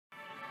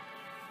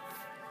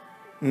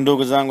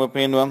Ndugu zangu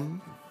wapendwa,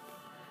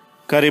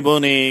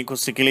 karibuni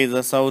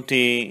kusikiliza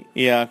sauti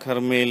ya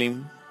Karmeli.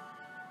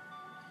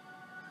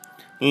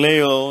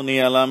 Leo ni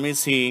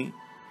Alhamisi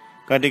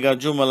katika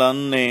juma la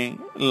 4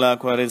 la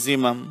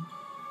Kwaresima.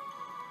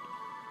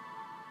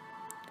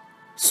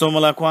 Somo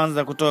la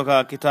kwanza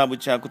kutoka kitabu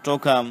cha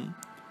Kutoka,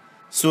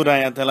 sura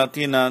ya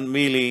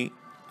 32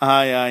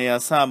 aya ya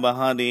 7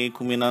 hadi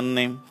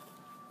 14.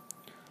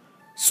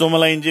 Somo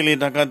la Injili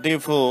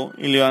takatifu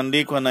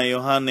iliyoandikwa na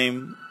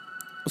Yohane,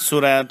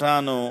 sura ya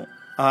 5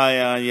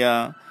 aya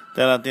ya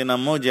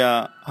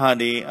 31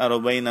 hadi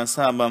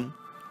 47.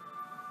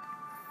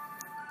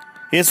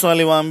 Yesu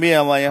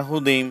aliwaambia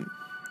Wayahudi,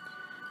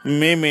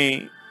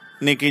 mimi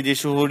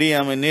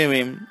nikijishuhudia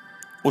mwenyewe,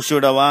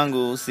 ushuhuda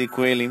wangu si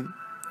kweli.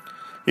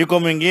 Yuko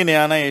mwingine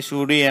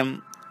anayeshuhudia,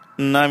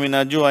 nami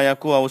najua ya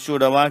kuwa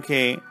ushuhuda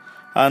wake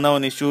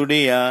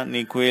anaonishuhudia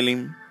ni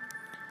kweli.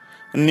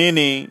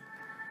 Nini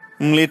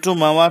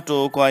mlituma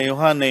watu kwa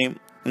Yohane,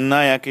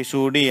 naye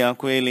akishuhudia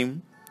kweli.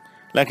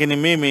 Lakini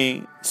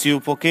mimi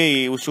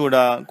siupokei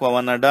ushuhuda kwa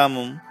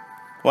wanadamu,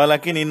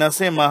 walakini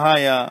nasema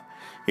haya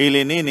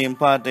ili nini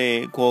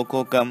mpate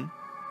kuokoka.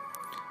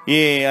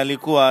 Yeye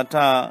alikuwa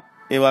taa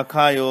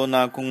iwakayo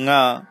na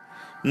kung'aa,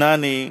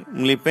 nani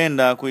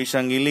mlipenda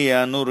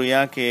kuishangilia nuru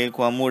yake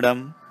kwa muda.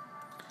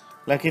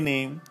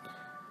 Lakini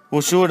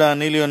ushuhuda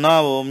nilio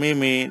nao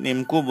mimi ni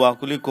mkubwa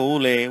kuliko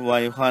ule wa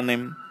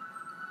Yohane.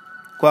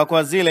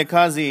 Kwa zile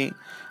kazi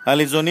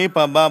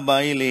alizonipa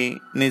Baba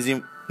ili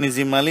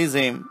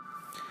nizimalize,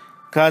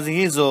 kazi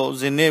hizo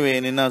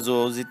zenyewe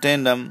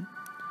ninazozitenda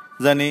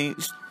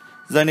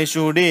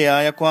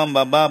zanishuhudia ya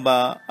kwamba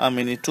Baba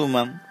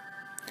amenituma,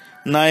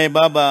 naye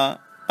Baba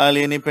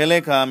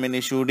aliyenipeleka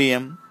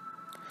amenishuhudia.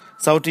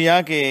 Sauti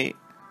yake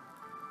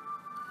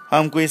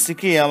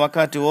hamkuisikia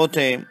wakati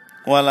wote,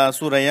 wala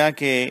sura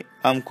yake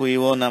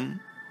hamkuiona,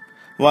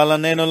 wala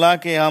neno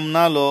lake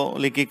hamnalo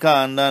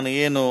likikaa ndani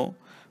yenu,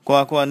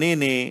 kwa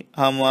nini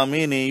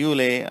hamwamini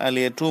yule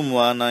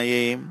aliyetumwa na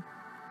yeye?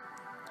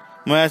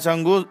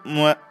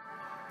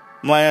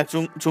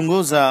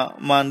 Mwayachunguza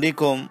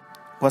maandiko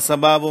kwa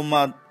sababu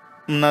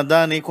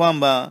mnadhani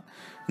kwamba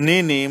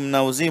nini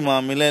mna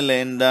uzima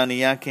milele ndani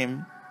yake,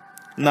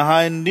 na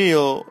haya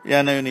ndiyo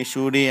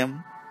yanayonishuhudia.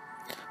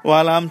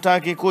 Wala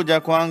hamtaki kuja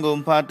kwangu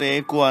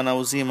mpate kuwa na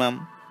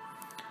uzima.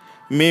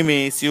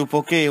 Mimi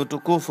siupokei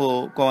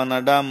utukufu kwa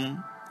wanadamu,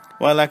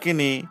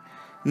 walakini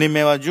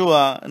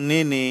nimewajua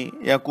nini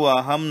ya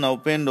kuwa hamna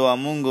upendo wa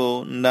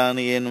Mungu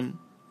ndani yenu.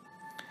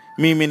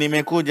 Mimi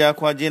nimekuja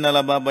kwa jina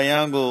la Baba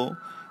yangu,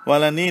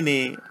 wala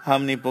nini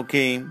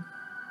hamnipokei.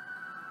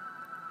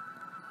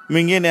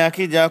 Mwingine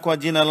akija kwa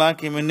jina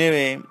lake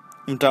mwenyewe,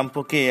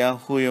 mtampokea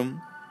huyo.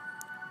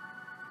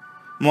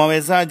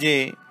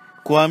 Mwawezaje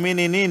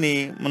kuamini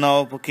nini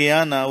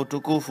mnaopokeana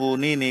utukufu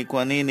nini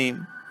kwa nini,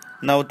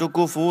 na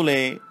utukufu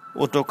ule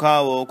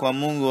utokao kwa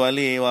Mungu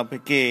aliye wa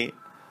pekee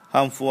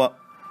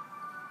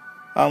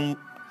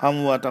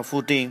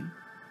hamwatafuti.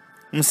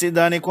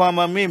 Msidhani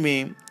kwamba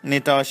mimi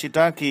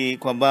nitawashitaki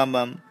kwa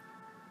Baba.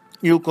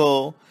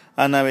 Yuko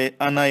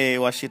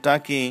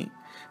anayewashitaki,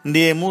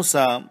 ndiye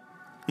Musa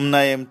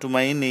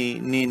mnayemtumaini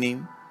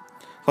nini.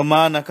 Kwa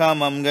maana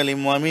kama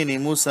mngalimwamini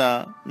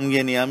Musa,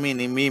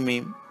 mngeniamini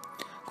mimi,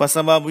 kwa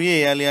sababu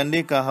yeye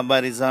aliandika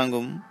habari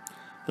zangu.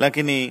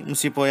 Lakini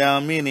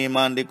msipoyaamini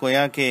maandiko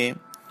yake,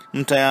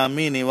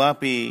 mtayaamini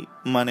wapi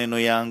maneno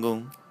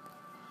yangu?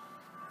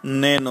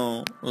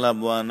 Neno la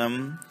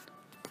Bwana.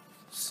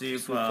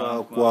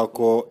 Sifa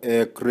kwako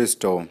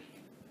Kristo.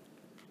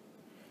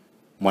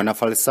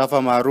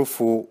 Mwanafalsafa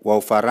maarufu wa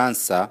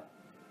Ufaransa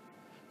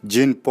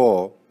Jean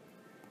Paul,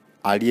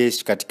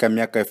 aliyeishi katika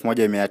miaka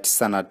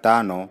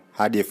 1905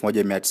 hadi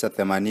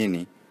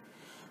 1980,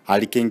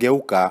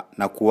 alikengeuka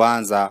na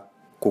kuanza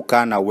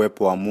kukana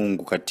uwepo wa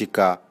Mungu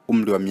katika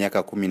umri wa miaka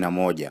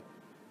 11.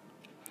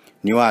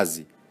 Ni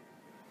wazi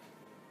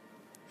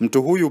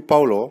mtu huyu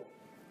Paulo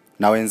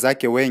na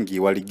wenzake wengi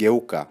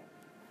waligeuka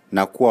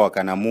na kuwa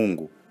wakana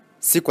Mungu,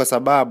 si kwa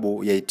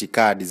sababu ya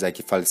itikadi za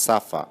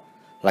kifalsafa,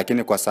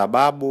 lakini kwa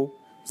sababu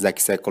za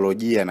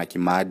kisaikolojia na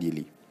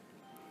kimaadili.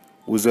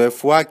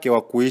 Uzoefu wake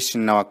wa kuishi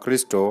na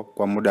Wakristo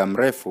kwa muda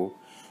mrefu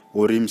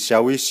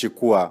ulimshawishi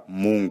kuwa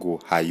Mungu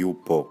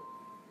hayupo.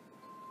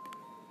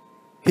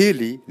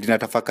 Hili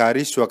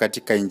linatafakarishwa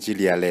katika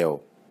Injili ya leo.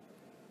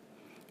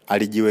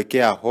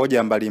 Alijiwekea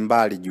hoja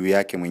mbalimbali juu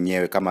yake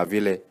mwenyewe, kama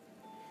vile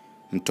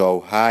mtoa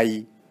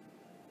uhai,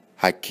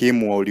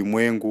 hakimu wa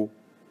ulimwengu,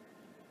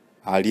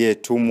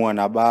 aliyetumwa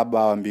na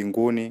Baba wa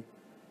mbinguni.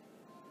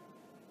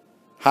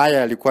 Haya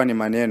yalikuwa ni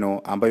maneno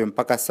ambayo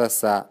mpaka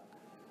sasa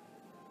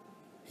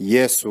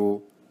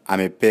Yesu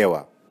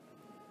amepewa.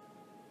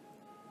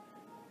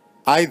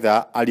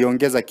 Aidha,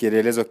 aliongeza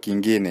kielelezo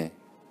kingine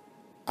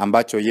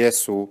ambacho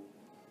Yesu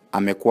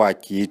amekuwa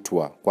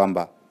akiitwa,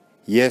 kwamba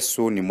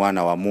Yesu ni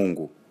mwana wa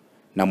Mungu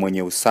na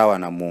mwenye usawa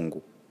na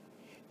Mungu.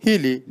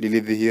 Hili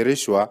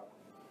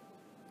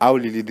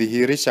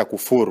lilidhihirisha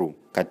kufuru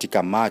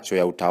katika macho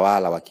ya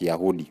utawala wa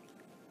Kiyahudi.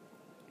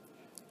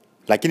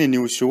 Lakini ni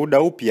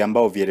ushuhuda upi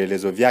ambao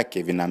vielelezo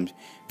vyake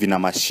vina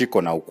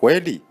mashiko na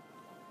ukweli?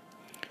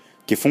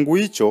 Kifungu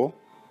hicho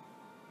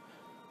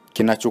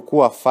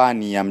kinachukua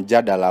fani ya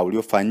mjadala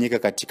uliofanyika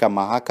katika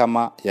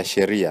mahakama ya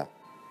sheria.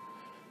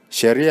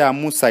 Sheria ya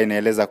Musa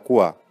inaeleza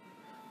kuwa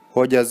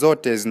hoja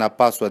zote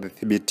zinapaswa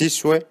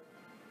zithibitishwe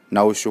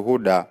na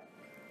ushuhuda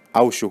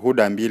au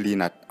shuhuda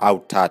mbili au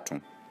tatu.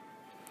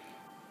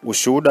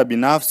 Ushuhuda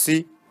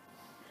binafsi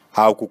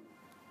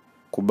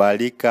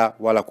haukukubalika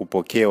wala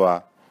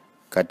kupokewa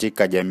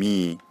katika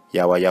jamii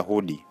ya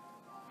Wayahudi.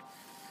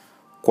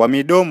 Kwa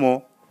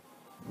midomo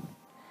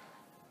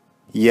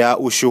ya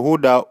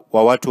ushuhuda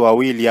wa watu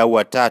wawili au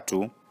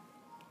watatu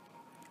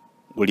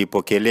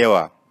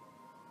ulipokelewa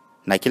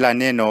na kila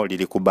neno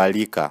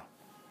lilikubalika.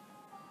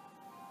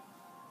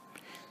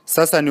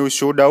 Sasa ni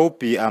ushuhuda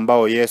upi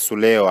ambao Yesu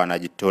leo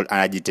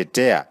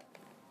anajitetea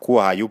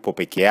kuwa hayupo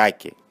peke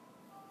yake?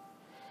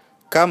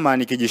 Kama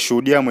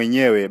nikijishuhudia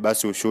mwenyewe,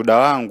 basi ushuhuda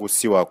wangu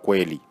si wa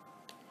kweli.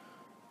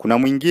 Kuna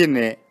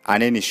mwingine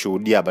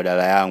anayenishuhudia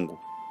badala yangu,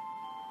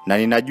 na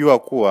ninajua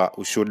kuwa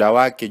ushuhuda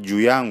wake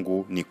juu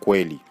yangu ni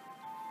kweli.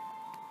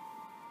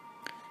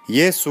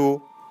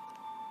 Yesu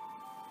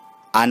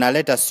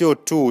analeta sio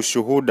tu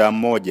ushuhuda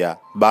mmoja,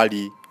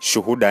 bali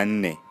shuhuda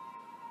 4.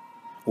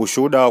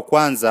 Ushuhuda wa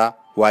kwanza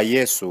wa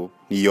Yesu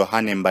ni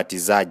Yohane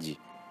Mbatizaji,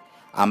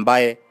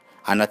 ambaye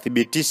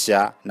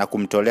anathibitisha na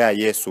kumtolea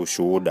Yesu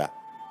ushuhuda.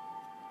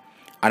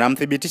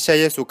 Anamthibitisha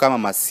Yesu kama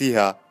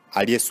Masiha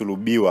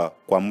aliyesulubiwa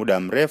kwa muda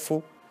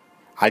mrefu,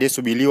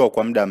 aliyesubiriwa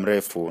kwa muda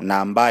mrefu, na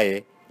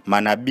ambaye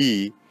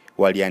manabii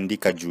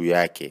waliandika juu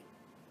yake.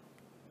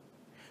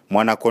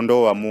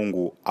 Mwana-kondoo wa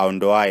Mungu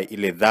aondoaye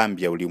ile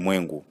dhambi ya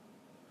ulimwengu,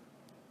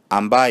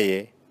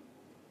 ambaye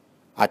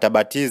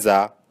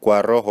atabatiza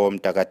kwa Roho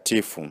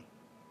Mtakatifu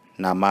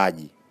na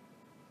maji.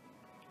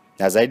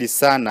 Na zaidi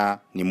sana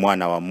ni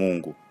mwana wa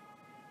Mungu.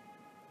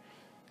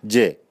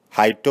 Je,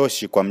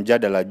 haitoshi kwa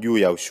mjadala juu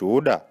ya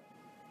ushuhuda?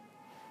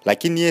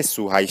 Lakini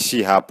Yesu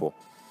haishii hapo.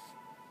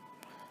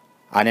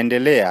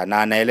 Anaendelea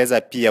na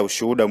anaeleza pia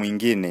ushuhuda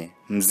mwingine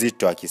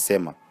mzito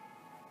akisema,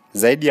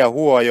 zaidi ya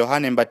huo wa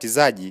Yohane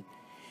Mbatizaji,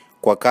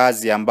 kwa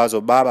kazi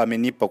ambazo Baba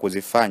amenipa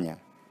kuzifanya,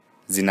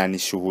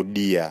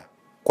 zinanishuhudia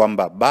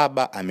kwamba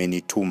Baba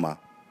amenituma.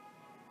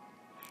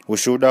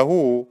 Ushuhuda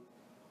huu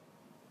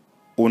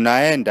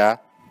unaenda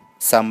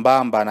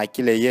sambamba na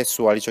kile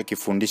Yesu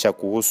alichokifundisha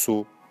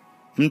kuhusu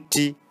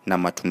mti na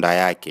matunda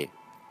yake.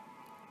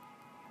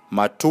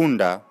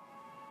 Matunda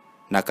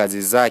na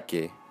kazi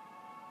zake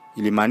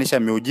ilimaanisha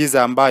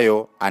miujiza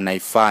ambayo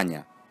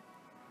anaifanya,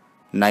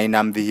 na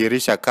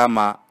inamdhihirisha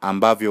kama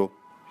ambavyo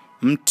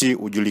mti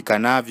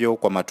ujulikanavyo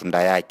kwa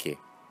matunda yake.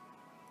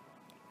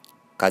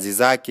 Kazi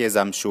zake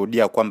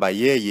zamshuhudia kwamba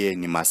yeye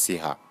ni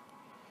Masiha.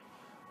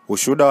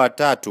 Ushuhuda wa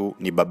 3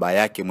 ni Baba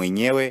yake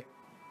mwenyewe,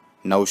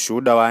 na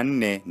ushuhuda wa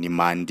 4 ni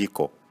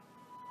maandiko.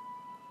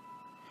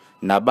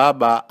 Na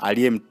Baba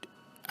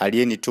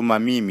aliyenituma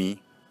mimi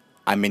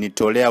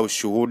amenitolea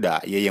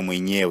ushuhuda yeye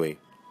mwenyewe.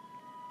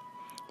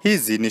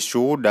 Hizi ni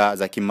shuhuda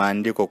za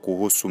kimaandiko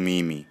kuhusu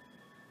mimi.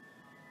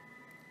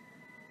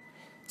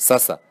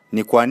 Sasa,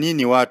 ni kwa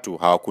nini watu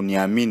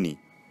hawakuniamini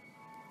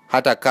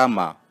hata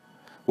kama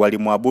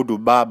walimwabudu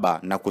Baba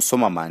na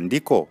kusoma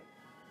maandiko?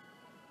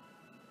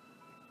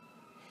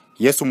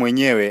 Yesu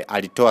mwenyewe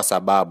alitoa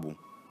sababu.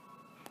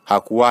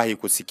 Hakuwahi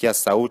kusikia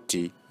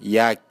sauti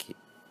yake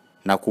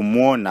na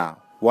kumuona,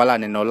 wala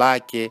neno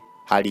lake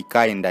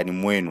halikai ndani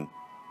mwenu.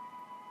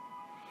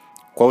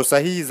 Kwa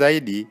usahihi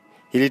zaidi,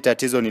 hili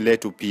tatizo ni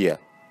letu pia.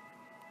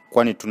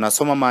 Kwani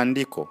tunasoma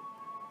maandiko,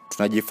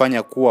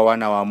 tunajifanya kuwa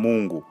wana wa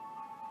Mungu.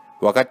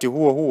 Wakati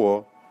huo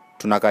huo,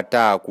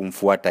 tunakataa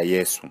kumfuata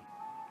Yesu.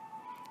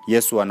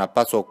 Yesu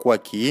anapaswa kuwa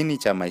kiini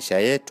cha maisha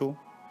yetu,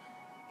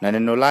 na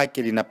neno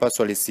lake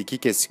linapaswa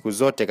lisikike siku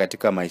zote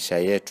katika maisha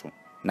yetu.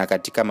 Na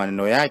katika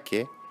maneno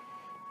yake,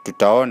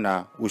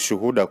 tutaona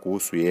ushuhuda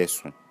kuhusu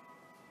Yesu.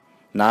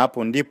 Na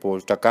hapo ndipo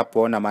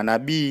tutakapoona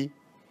manabii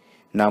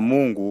na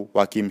Mungu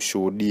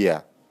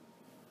wakimshuhudia.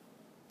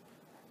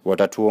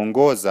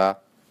 Watatuongoza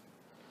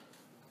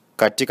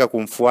katika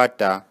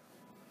kumfuata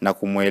na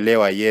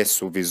kumuelewa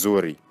Yesu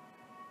vizuri,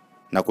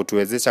 na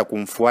kutuwezesha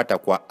kumfuata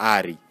kwa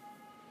ari.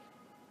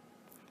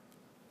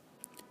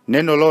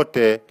 Neno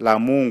lote la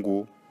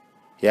Mungu,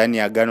 yani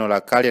Agano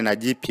la Kale na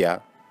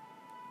Jipya,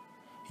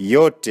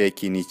 yote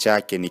kiini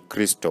chake ni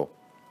Kristo.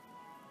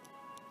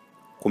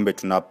 Kumbe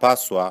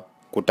tunapaswa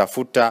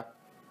kutafuta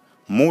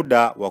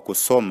muda wa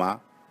kusoma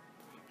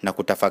na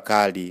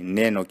kutafakari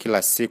neno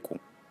kila siku.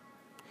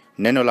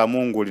 Neno la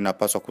Mungu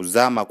linapaswa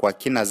kuzama kwa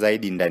kina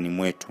zaidi ndani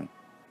mwetu.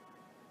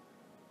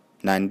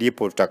 Na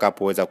ndipo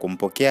tutakapoweza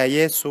kumpokea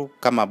Yesu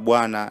kama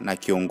Bwana na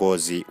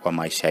kiongozi wa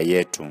maisha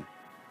yetu.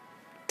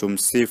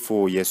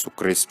 Tumsifu Yesu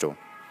Kristo.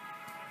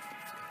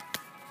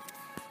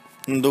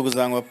 Ndugu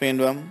zangu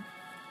wapendwa,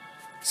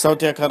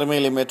 sauti ya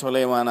Karmeli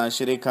imetolewa na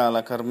shirika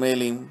la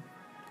Karmeli,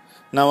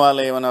 na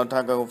wale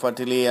wanaotaka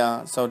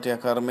kufuatilia sauti ya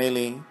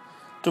Karmeli,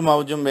 tuma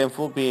ujumbe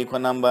mfupi kwa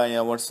namba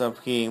ya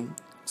WhatsApp hii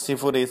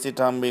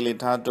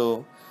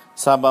 0623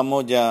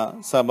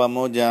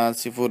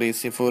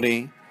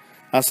 717100.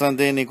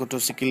 Asanteni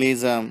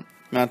kutusikiliza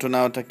na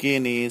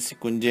tunawatakieni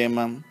siku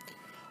njema.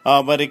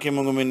 Awabariki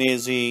Mungu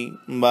Mwenyezi,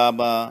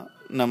 Baba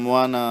na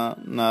Mwana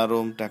na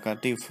Roho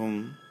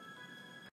Mtakatifu.